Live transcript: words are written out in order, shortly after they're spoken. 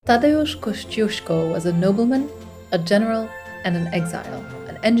Tadeusz Kościuszko was a nobleman, a general, and an exile,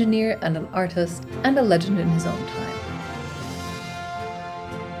 an engineer and an artist, and a legend in his own time.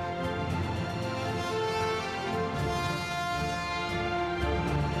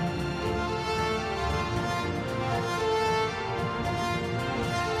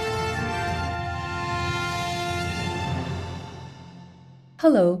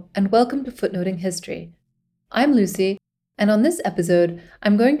 Hello, and welcome to Footnoting History. I'm Lucy, and on this episode,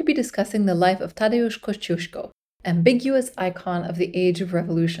 I'm going to be discussing the life of Tadeusz Kościuszko, ambiguous icon of the age of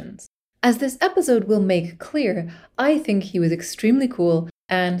revolutions. As this episode will make clear, I think he was extremely cool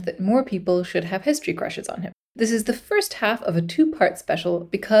and that more people should have history crushes on him. This is the first half of a two-part special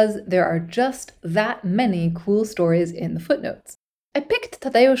because there are just that many cool stories in the footnotes. I picked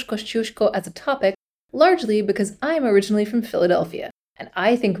Tadeusz Kościuszko as a topic largely because I'm originally from Philadelphia, and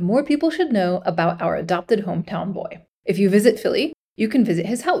I think more people should know about our adopted hometown boy. If you visit Philly, you can visit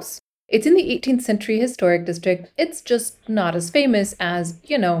his house. It's in the 18th century historic district. It's just not as famous as,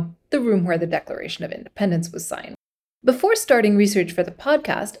 the room where the Declaration of Independence was signed. Before starting research for the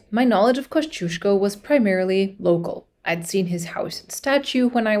podcast, my knowledge of Kościuszko was primarily local. I'd seen his house and statue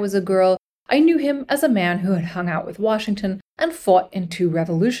when I was a girl. I knew him as a man who had hung out with Washington and fought in 2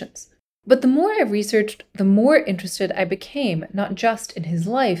 revolutions. But the more I researched, the more interested I became, not just in his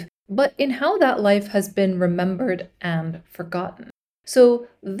life, but in how that life has been remembered and forgotten. So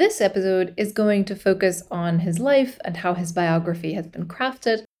this episode is going to focus on his life and how his biography has been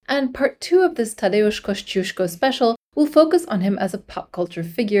crafted, and part 2 of this Tadeusz Kościuszko special will focus on him as a pop culture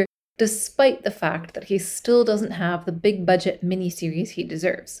figure, despite the fact that he still doesn't have the big budget miniseries he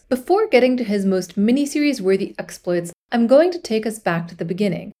deserves. Before getting to his most miniseries worthy exploits, I'm going to take us back to the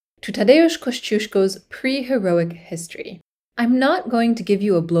beginning, to Tadeusz Kościuszko's pre-heroic history. I'm not going to give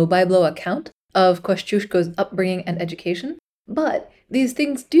you a blow-by-blow account of Kościuszko's upbringing and education, but these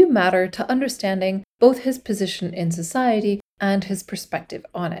things do matter to understanding both his position in society and his perspective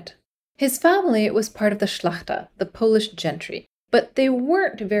on it. His family was part of the szlachta, the Polish gentry, but they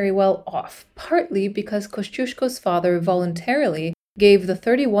weren't very well off, partly because Kościuszko's father voluntarily gave the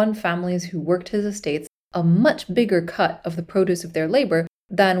 31 families who worked his estates a much bigger cut of the produce of their labor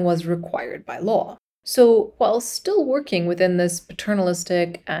than was required by law. So, while still working within this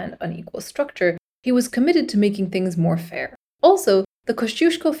paternalistic and unequal structure, he was committed to making things more fair. Also, the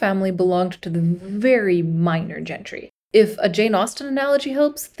Kościuszko family belonged to the very minor gentry. If a Jane Austen analogy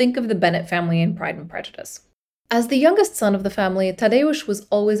helps, think of the Bennet family in Pride and Prejudice. As the youngest son of the family, Tadeusz was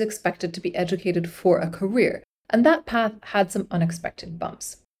always expected to be educated for a career, and that path had some unexpected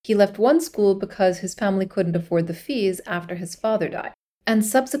bumps. He left one school because his family couldn't afford the fees after his father died, and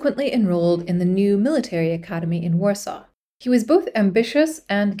subsequently enrolled in the new military academy in Warsaw. He was both ambitious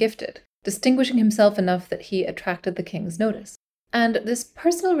and gifted, distinguishing himself enough that he attracted the king's notice. And this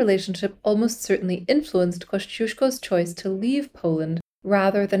personal relationship almost certainly influenced Kościuszko's choice to leave Poland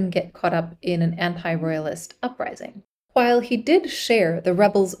rather than get caught up in an anti-royalist uprising. While he did share the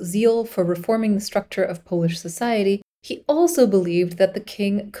rebels' zeal for reforming the structure of Polish society, he also believed that the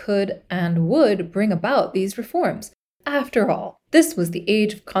king could and would bring about these reforms. After all, this was the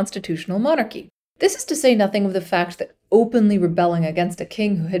age of constitutional monarchy. This is to say nothing of the fact that openly rebelling against a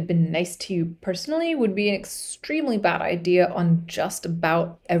king who had been nice to you personally would be an extremely bad idea on just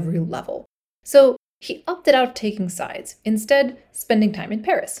about every level. So he opted out of taking sides, instead spending time in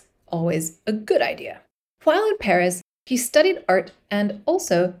Paris. Always a good idea. While in Paris, he studied art and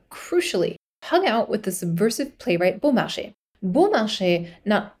also, crucially, hung out with the subversive playwright Beaumarchais. Beaumarchais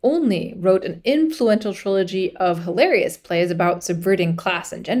not only wrote an influential trilogy of hilarious plays about subverting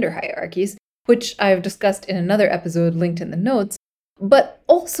class and gender hierarchies, which I've discussed in another episode linked in the notes, but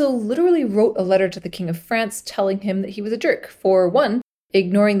also literally wrote a letter to the King of France telling him that he was a jerk for 1,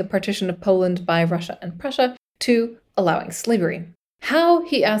 ignoring the partition of Poland by Russia and Prussia, 2, allowing slavery. How,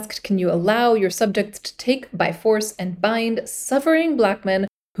 he asked, can you allow your subjects to take by force and bind suffering black men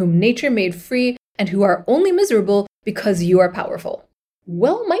whom nature made free and who are only miserable because you are powerful?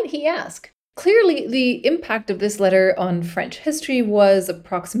 Well, might he ask. Clearly, the impact of this letter on French history was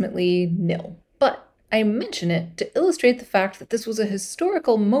approximately nil. But I mention it to illustrate the fact that this was a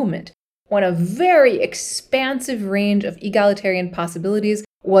historical moment when a very expansive range of egalitarian possibilities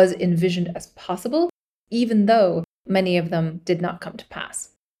was envisioned as possible, even though many of them did not come to pass.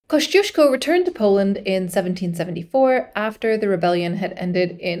 Kościuszko returned to Poland in 1774 after the rebellion had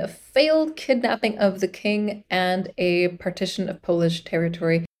ended in a failed kidnapping of the king and a partition of Polish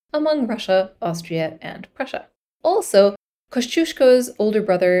territory among Russia, Austria, and Prussia. Also, Kościuszko's older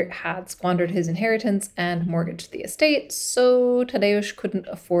brother had squandered his inheritance and mortgaged the estate, so Tadeusz couldn't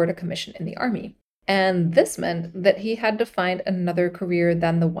afford a commission in the army. and this meant that he had to find another career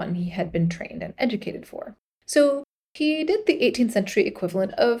than the one he had been trained and educated for. So he did the 18th century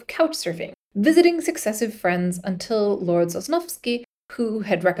equivalent of couch surfing, visiting successive friends until Lord Sosnowski, who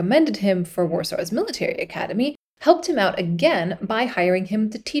had recommended him for Warsaw's military academy, helped him out again by hiring him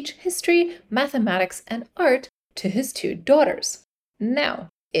to teach history, mathematics, and art to his two daughters. Now,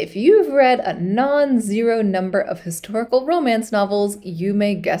 if you've read a non-zero number of historical romance novels, you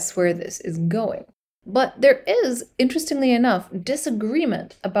may guess where this is going. But there is, interestingly enough,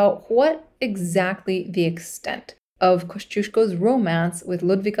 disagreement about what exactly the extent of Kościuszko's romance with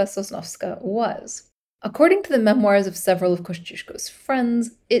Ludwika Sosnowska was. According to the memoirs of several of Kościuszko's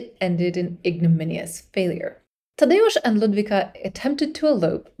friends, it ended in ignominious failure. Tadeusz and Ludwika attempted to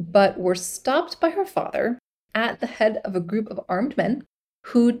elope, but were stopped by her father at the head of a group of armed men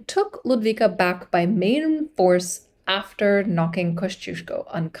who took Ludwika back by main force after knocking Kościuszko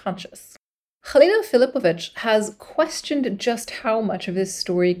unconscious. Halina Filipovich has questioned just how much of this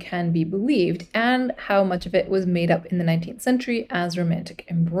story can be believed and how much of it was made up in the 19th century as romantic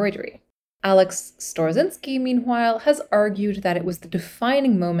embroidery. Alex Storzinski, meanwhile, has argued that it was the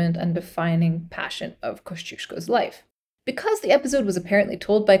defining moment and defining passion of Kościuszko's life. Because the episode was apparently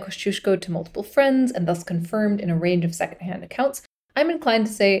told by Kościuszko to multiple friends and thus confirmed in a range of secondhand accounts, I'm inclined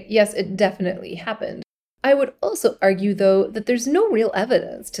to say, yes, it definitely happened. I would also argue, though, that there's no real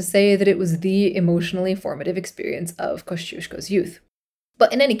evidence to say that it was the emotionally formative experience of Kościuszko's youth.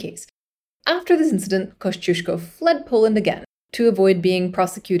 But in any case, after this incident, Kościuszko fled Poland again to avoid being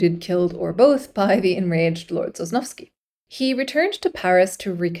prosecuted, killed, or both by the enraged Lord Sosnowski. He returned to Paris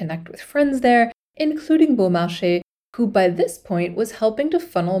to reconnect with friends there, including Beaumarchais, who by this point was helping to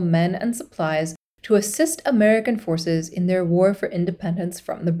funnel men and supplies to assist American forces in their war for independence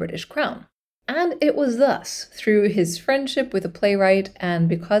from the British Crown. And it was thus, through his friendship with a playwright and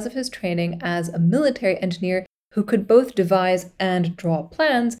because of his training as a military engineer who could both devise and draw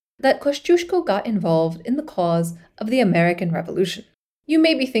plans, that Kościuszko got involved in the cause of the American Revolution. You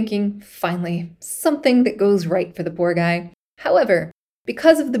may be thinking, finally, something that goes right for the poor guy. However,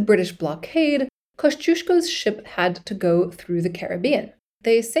 because of the British blockade, Kościuszko's ship had to go through the Caribbean.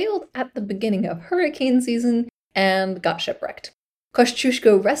 They sailed at the beginning of hurricane season and got shipwrecked.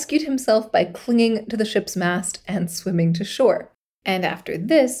 Kościuszko rescued himself by clinging to the ship's mast and swimming to shore. And after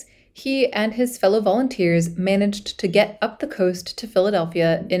this, he and his fellow volunteers managed to get up the coast to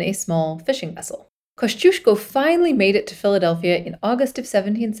Philadelphia in a small fishing vessel. Kościuszko finally made it to Philadelphia in August of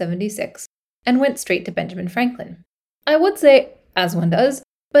 1776 and went straight to Benjamin Franklin. I would say, as one does,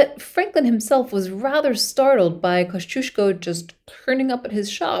 but Franklin himself was rather startled by Kościuszko just turning up at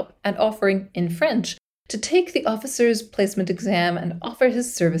his shop and offering, in French, to take the officer's placement exam and offer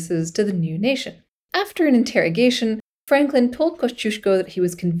his services to the new nation. After an interrogation, Franklin told Kościuszko that he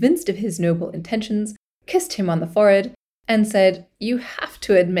was convinced of his noble intentions, kissed him on the forehead, and said, "You have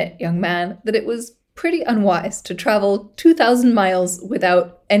to admit, young man, that it was pretty unwise to travel 2,000 miles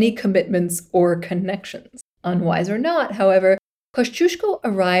without any commitments or connections." Unwise or not, however, Kościuszko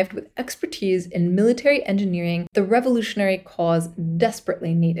arrived with expertise in military engineering the revolutionary cause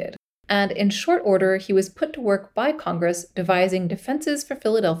desperately needed, and in short order he was put to work by Congress devising defenses for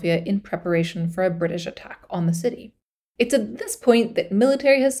Philadelphia in preparation for a British attack on the city. It's at this point that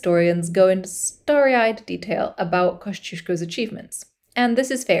military historians go into starry-eyed detail about Kościuszko's achievements, and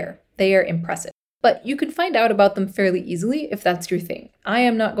this is fair, they are impressive. But you can find out about them fairly easily if that's your thing. I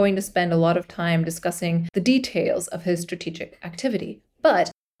am not going to spend a lot of time discussing the details of his strategic activity,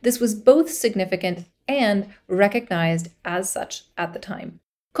 but this was both significant and recognized as such at the time.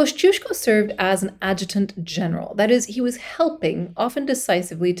 Kościuszko served as an adjutant general, that is, he was helping, often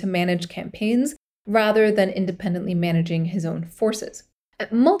decisively, to manage campaigns rather than independently managing his own forces.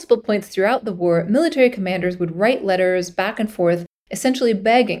 At multiple points throughout the war, military commanders would write letters back and forth essentially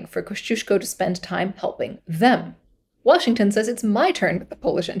begging for Kościuszko to spend time helping them. Washington says it's my turn with the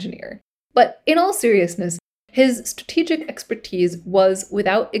Polish engineer. But in all seriousness, his strategic expertise was,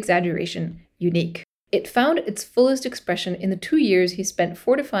 without exaggeration, unique. It found its fullest expression in the 2 years he spent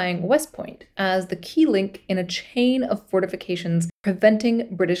fortifying West Point as the key link in a chain of fortifications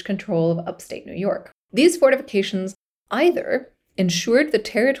preventing British control of upstate New York. These fortifications either ensured the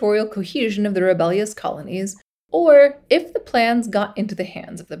territorial cohesion of the rebellious colonies, or, if the plans got into the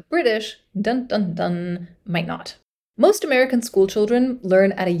hands of the British, dun dun dun, might not. Most American schoolchildren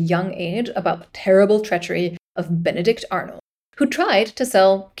learn at a young age about the terrible treachery of Benedict Arnold, who tried to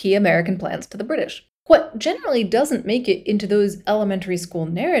sell key American plans to the British. What generally doesn't make it into those elementary school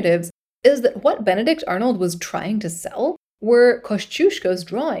narratives is that what Benedict Arnold was trying to sell were Kościuszko's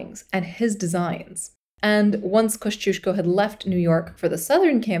drawings and his designs. And once Kościuszko had left New York for the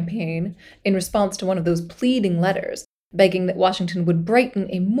Southern campaign, in response to one of those pleading letters, begging that Washington would brighten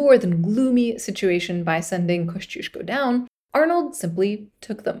a more than gloomy situation by sending Kościuszko down, Arnold simply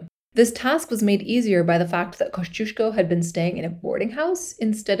took them. This task was made easier by the fact that Kościuszko had been staying in a boarding house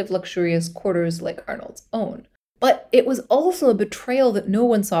instead of luxurious quarters like Arnold's own. But it was also a betrayal that no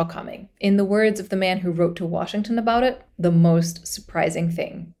one saw coming. In the words of the man who wrote to Washington about it, the most surprising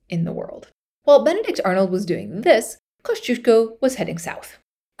thing in the world. While Benedict Arnold was doing this, Kościuszko was heading south.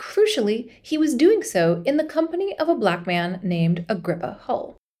 Crucially, he was doing so in the company of a black man named Agrippa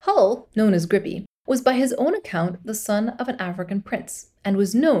Hull. Hull, known as Grippy, was by his own account the son of an African prince, and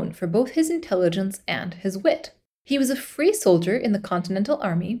was known for both his intelligence and his wit. He was a free soldier in the Continental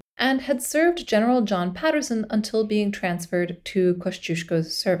Army, and had served General John Patterson until being transferred to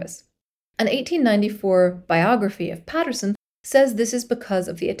Kościuszko's service. An 1894 biography of Patterson says this is because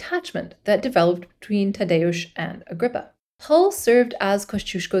of the attachment that developed between Tadeusz and Agrippa. Hull served as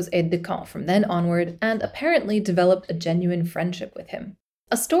Kościuszko's aide-de-camp from then onward, and apparently developed a genuine friendship with him.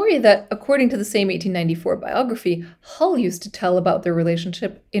 A story that, according to the same 1894 biography, Hull used to tell about their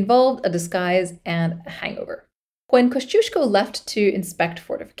relationship involved a disguise and a hangover. When Kościuszko left to inspect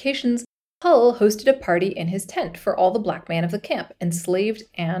fortifications, Hull hosted a party in his tent for all the black men of the camp, enslaved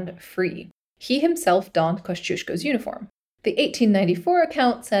and free. He himself donned Kościuszko's uniform. The 1894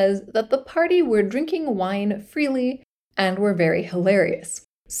 account says that the party were drinking wine freely and were very hilarious.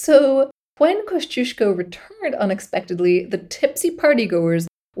 So, when Kościuszko returned unexpectedly, the tipsy partygoers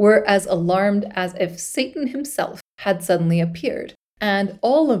were as alarmed as if Satan himself had suddenly appeared, and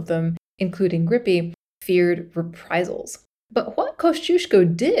all of them, including Grippy, feared reprisals. But what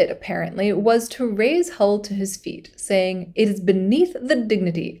Kościuszko did, apparently, was to raise Hull to his feet, saying, "It is beneath the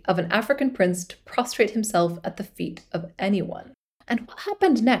dignity of an African prince to prostrate himself at the feet of anyone." And what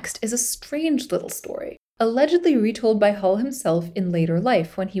happened next is a strange little story, allegedly retold by Hull himself in later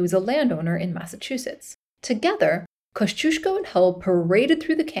life when he was a landowner in Massachusetts. Together, Kościuszko and Hull paraded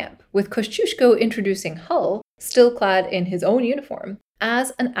through the camp, with Kościuszko introducing Hull, still clad in his own uniform,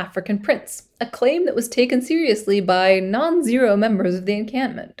 as an African prince, a claim that was taken seriously by non-zero members of the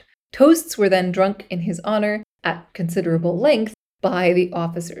encampment. Toasts were then drunk in his honor, at considerable length, by the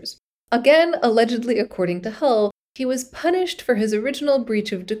officers. Again, allegedly according to Hull, he was punished for his original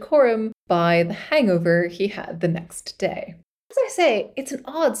breach of decorum by the hangover he had the next day. As I say, it's an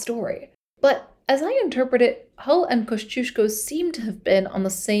odd story, but as I interpret it, Hull and Kościuszko seem to have been on the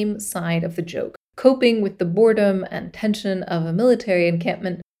same side of the joke, coping with the boredom and tension of a military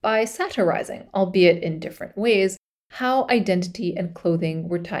encampment by satirizing, albeit in different ways, how identity and clothing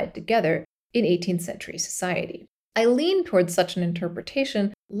were tied together in 18th century society. I lean towards such an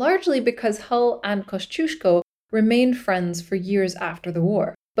interpretation largely because Hull and Kościuszko remained friends for years after the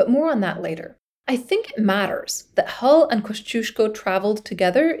war, but more on that later. I think it matters that Hull and Kościuszko traveled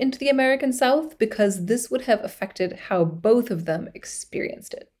together into the American South because this would have affected how both of them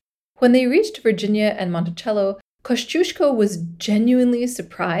experienced it. When they reached Virginia and Monticello, Kościuszko was genuinely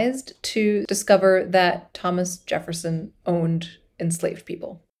surprised to discover that Thomas Jefferson owned enslaved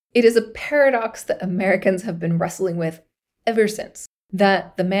people. It is a paradox that Americans have been wrestling with ever since,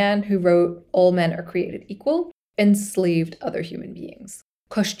 that the man who wrote "All men are created equal" enslaved other human beings.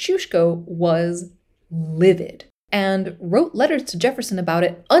 Kościuszko was livid and wrote letters to Jefferson about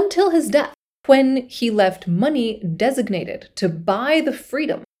it until his death, when he left money designated to buy the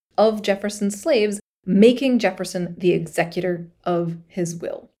freedom of Jefferson's slaves, making Jefferson the executor of his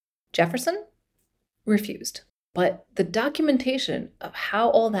will. Jefferson refused. But the documentation of how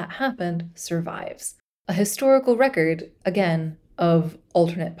all that happened survives. A historical record, again, of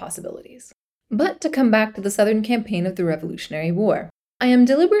alternate possibilities. But to come back to the Southern campaign of the Revolutionary War, I am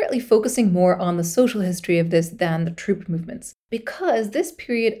deliberately focusing more on the social history of this than the troop movements, because this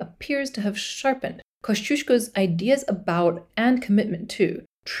period appears to have sharpened Kościuszko's ideas about and commitment to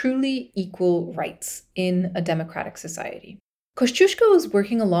truly equal rights in a democratic society. Kościuszko was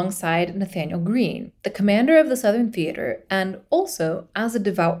working alongside Nathanael Greene, the commander of the Southern Theater, and also, as a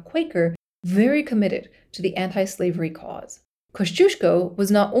devout Quaker, very committed to the anti-slavery cause. Kościuszko was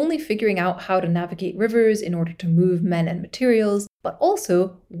not only figuring out how to navigate rivers in order to move men and materials, but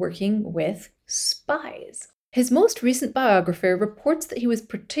also working with spies. His most recent biographer reports that he was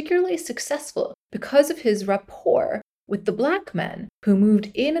particularly successful because of his rapport with the black men who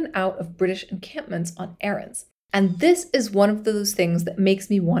moved in and out of British encampments on errands. And this is one of those things that makes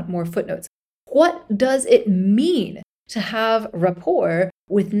me want more footnotes. What does it mean to have rapport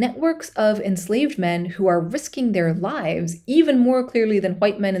with networks of enslaved men who are risking their lives even more clearly than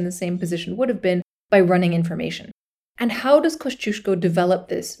white men in the same position would have been by running information? And how does Kościuszko develop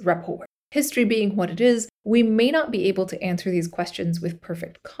this rapport? History being what it is, we may not be able to answer these questions with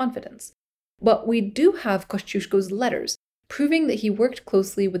perfect confidence. But we do have Kościuszko's letters, proving that he worked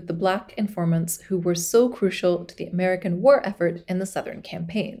closely with the Black informants who were so crucial to the American war effort in the Southern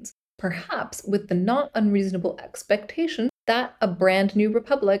campaigns, perhaps with the not unreasonable expectation that a brand new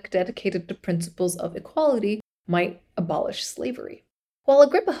republic dedicated to principles of equality might abolish slavery. While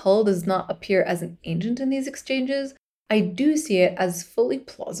Agrippa Hull does not appear as an agent in these exchanges, I do see it as fully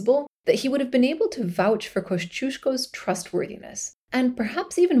plausible that he would have been able to vouch for Kościuszko's trustworthiness, and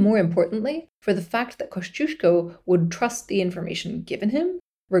perhaps even more importantly, for the fact that Kościuszko would trust the information given him,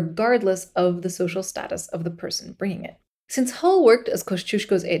 regardless of the social status of the person bringing it. Since Hull worked as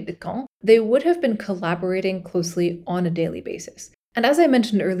Kościuszko's aide-de-camp, they would have been collaborating closely on a daily basis. And as I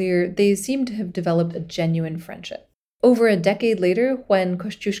mentioned earlier, they seem to have developed a genuine friendship. Over a decade later, when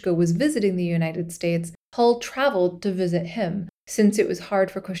Kościuszko was visiting the United States, Hull traveled to visit him, since it was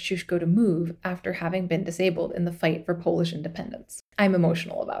hard for Kościuszko to move after having been disabled in the fight for Polish independence. I'm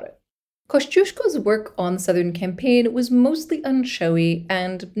emotional about it. Kościuszko's work on the Southern Campaign was mostly unshowy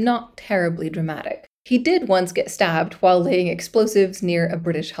and not terribly dramatic. He did once get stabbed while laying explosives near a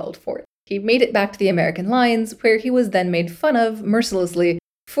British-held fort. He made it back to the American lines, where he was then made fun of mercilessly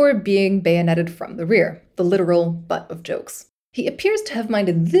for being bayoneted from the rear, the literal butt of jokes. He appears to have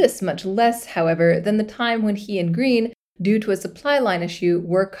minded this much less, however, than the time when he and Greene, due to a supply line issue,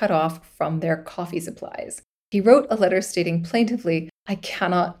 were cut off from their coffee supplies. He wrote a letter stating plaintively, "I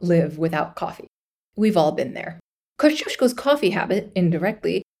cannot live without coffee." We've all been there. Kościuszko's coffee habit,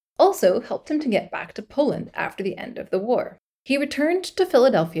 indirectly, also helped him to get back to Poland after the end of the war. He returned to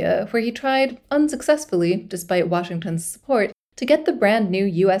Philadelphia, where he tried, unsuccessfully, despite Washington's support, to get the brand new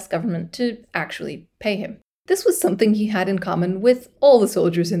US government to actually pay him. This was something he had in common with all the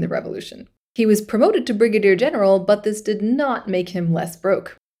soldiers in the revolution. He was promoted to brigadier general, but this did not make him less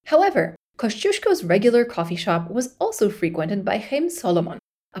broke. However, Kościuszko's regular coffee shop was also frequented by Chaim Solomon,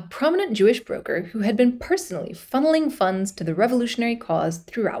 a prominent Jewish broker who had been personally funneling funds to the revolutionary cause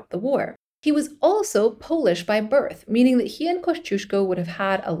throughout the war. He was also Polish by birth, meaning that he and Kościuszko would have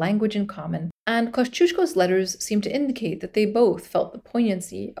had a language in common, and Kościuszko's letters seem to indicate that they both felt the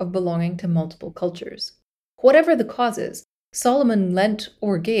poignancy of belonging to multiple cultures. Whatever the causes, Solomon lent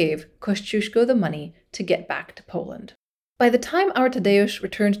or gave Kościuszko the money to get back to Poland. By the time our Tadeusz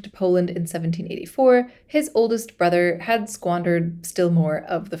returned to Poland in 1784, his oldest brother had squandered still more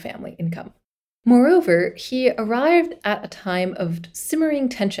of the family income. Moreover, he arrived at a time of simmering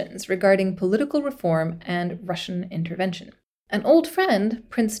tensions regarding political reform and Russian intervention. An old friend,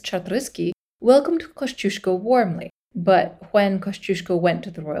 Prince Czartoryski, welcomed Kościuszko warmly, but when Kościuszko went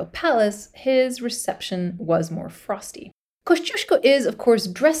to the royal palace, his reception was more frosty. Kościuszko is, of course,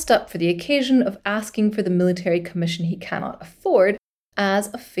 dressed up for the occasion of asking for the military commission he cannot afford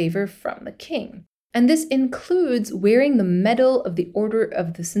as a favor from the king. And this includes wearing the Medal of the Order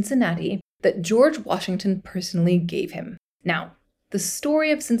of the Cincinnati that George Washington personally gave him. Now, the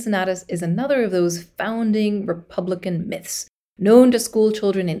story of Cincinnatus is another of those founding Republican myths, known to school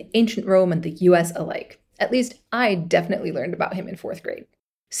children in ancient Rome and the US alike. At least I definitely learned about him in 4th grade.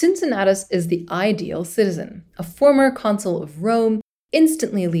 Cincinnatus is the ideal citizen. A former consul of Rome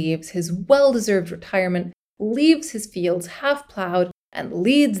instantly leaves his well-deserved retirement, leaves his fields half-plowed, and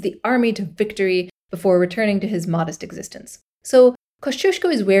leads the army to victory before returning to his modest existence. So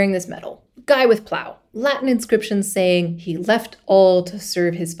Kościuszko is wearing this medal, guy with plow, Latin inscriptions saying he left all to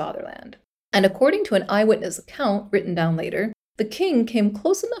serve his fatherland. And according to an eyewitness account written down later, the king came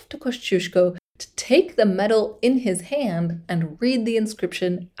close enough to Kościuszko to take the medal in his hand and read the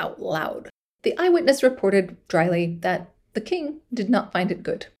inscription out loud. The eyewitness reported dryly that the king did not find it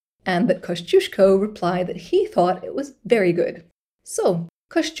good, and that Kościuszko replied that he thought it was very good. So,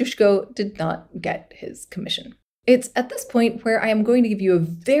 Kościuszko did not get his commission. It's at this point where I am going to give you a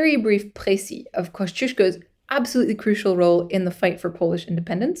very brief précis of Kościuszko's absolutely crucial role in the fight for Polish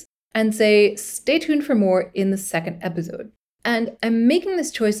independence, and say stay tuned for more in the second episode. And I'm making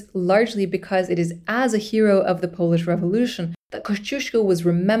this choice largely because it is as a hero of the Polish Revolution that Kościuszko was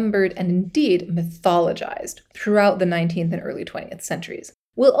remembered and indeed mythologized throughout the 19th and early 20th centuries.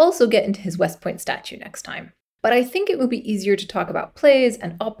 We'll also get into his West Point statue next time. But I think it would be easier to talk about plays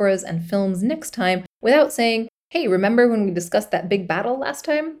and operas and films next time without saying, hey, remember when we discussed that big battle last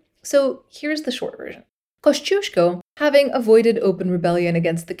time? So here's the short version. Kościuszko, having avoided open rebellion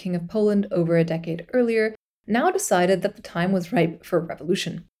against the King of Poland over a decade earlier, now decided that the time was ripe for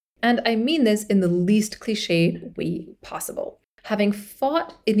revolution. And I mean this in the least cliched way possible. Having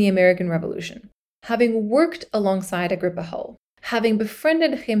fought in the American Revolution, having worked alongside Agrippa Hull, having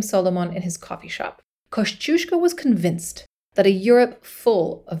befriended Chaim Solomon in his coffee shop, Kościuszko was convinced that a Europe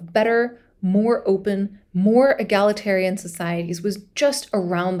full of better, more open, more egalitarian societies was just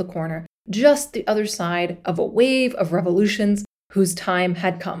around the corner, just the other side of a wave of revolutions whose time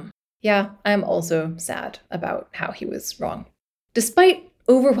had come. Yeah, I'm also sad about how he was wrong. Despite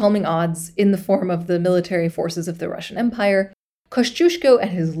overwhelming odds in the form of the military forces of the Russian Empire, Kościuszko and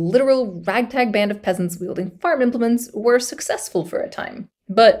his literal ragtag band of peasants wielding farm implements were successful for a time,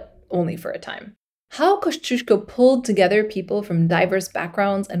 but only for a time. How Kościuszko pulled together people from diverse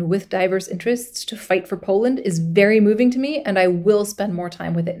backgrounds and with diverse interests to fight for Poland is very moving to me, and I will spend more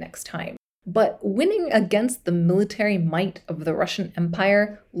time with it next time. But winning against the military might of the Russian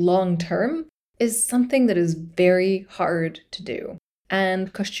Empire long term is something that is very hard to do.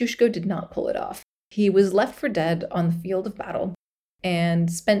 And Kościuszko did not pull it off. He was left for dead on the field of battle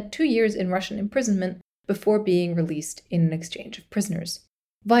and spent 2 years in Russian imprisonment before being released in an exchange of prisoners.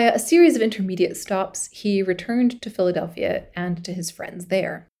 Via a series of intermediate stops, he returned to Philadelphia and to his friends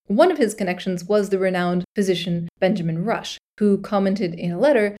there. One of his connections was the renowned physician Benjamin Rush, who commented in a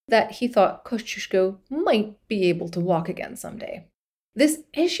letter that he thought Kościuszko might be able to walk again someday. This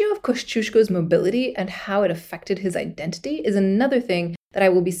issue of Kościuszko's mobility and how it affected his identity is another thing that I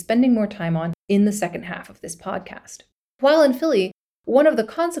will be spending more time on in the second half of this podcast. While in Philly, one of the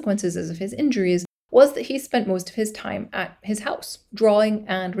consequences of his injuries was that he spent most of his time at his house, drawing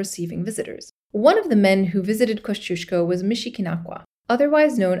and receiving visitors. One of the men who visited Kościuszko was Michikinakwa,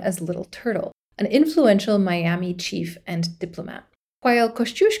 otherwise known as Little Turtle, an influential Miami chief and diplomat. While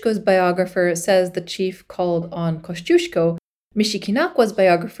Kościuszko's biographer says the chief called on Kościuszko, Michikinakwa's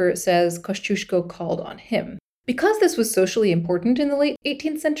biographer says Kościuszko called on him. Because this was socially important in the late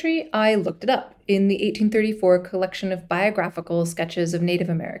 18th century, I looked it up in the 1834 collection of biographical sketches of Native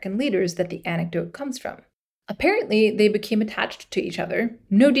American leaders that the anecdote comes from. Apparently, they became attached to each other.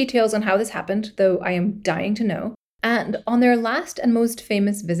 No details on how this happened, though I am dying to know. And on their last and most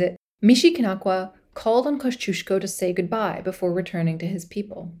famous visit, Michikinakwa called on Kościuszko to say goodbye before returning to his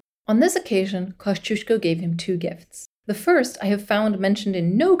people. On this occasion, Kościuszko gave him 2 gifts. The first I have found mentioned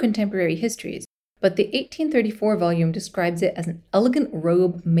in no contemporary histories, but the 1834 volume describes it as an elegant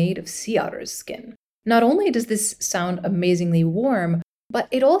robe made of sea otter's skin. Not only does this sound amazingly warm, but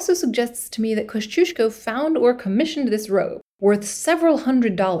it also suggests to me that Kościuszko found or commissioned this robe, worth several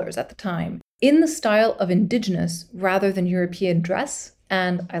 $100s at the time, in the style of indigenous rather than European dress,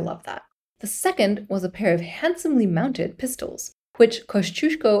 and I love that. The second was a pair of handsomely mounted pistols, which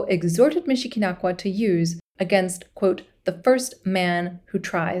Kościuszko exhorted Michikinakwa to use against, quote, the first man who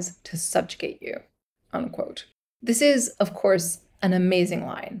tries to subjugate you, unquote. This is, of course, an amazing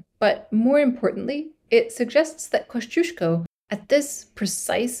line, but more importantly, it suggests that Kościuszko, at this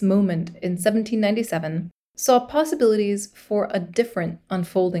precise moment in 1797, saw possibilities for a different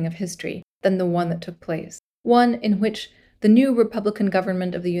unfolding of history than the one that took place, one in which the new Republican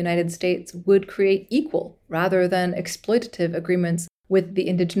government of the United States would create equal rather than exploitative agreements with the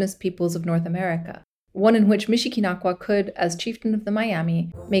indigenous peoples of North America, one in which Michikinakwa could, as chieftain of the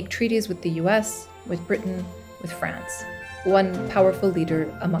Miami, make treaties with the US, with Britain, with France, one powerful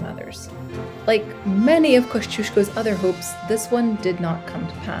leader among others. Like many of Kościuszko's other hopes, this one did not come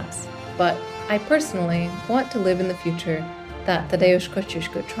to pass, but I personally want to live in the future that Tadeusz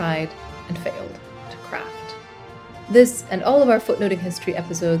Kościuszko tried and failed to craft. This and all of our Footnoting History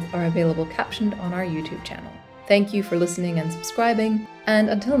episodes are available captioned on our YouTube channel. Thank you for listening and subscribing, and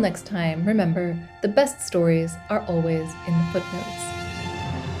until next time, remember, the best stories are always in the footnotes.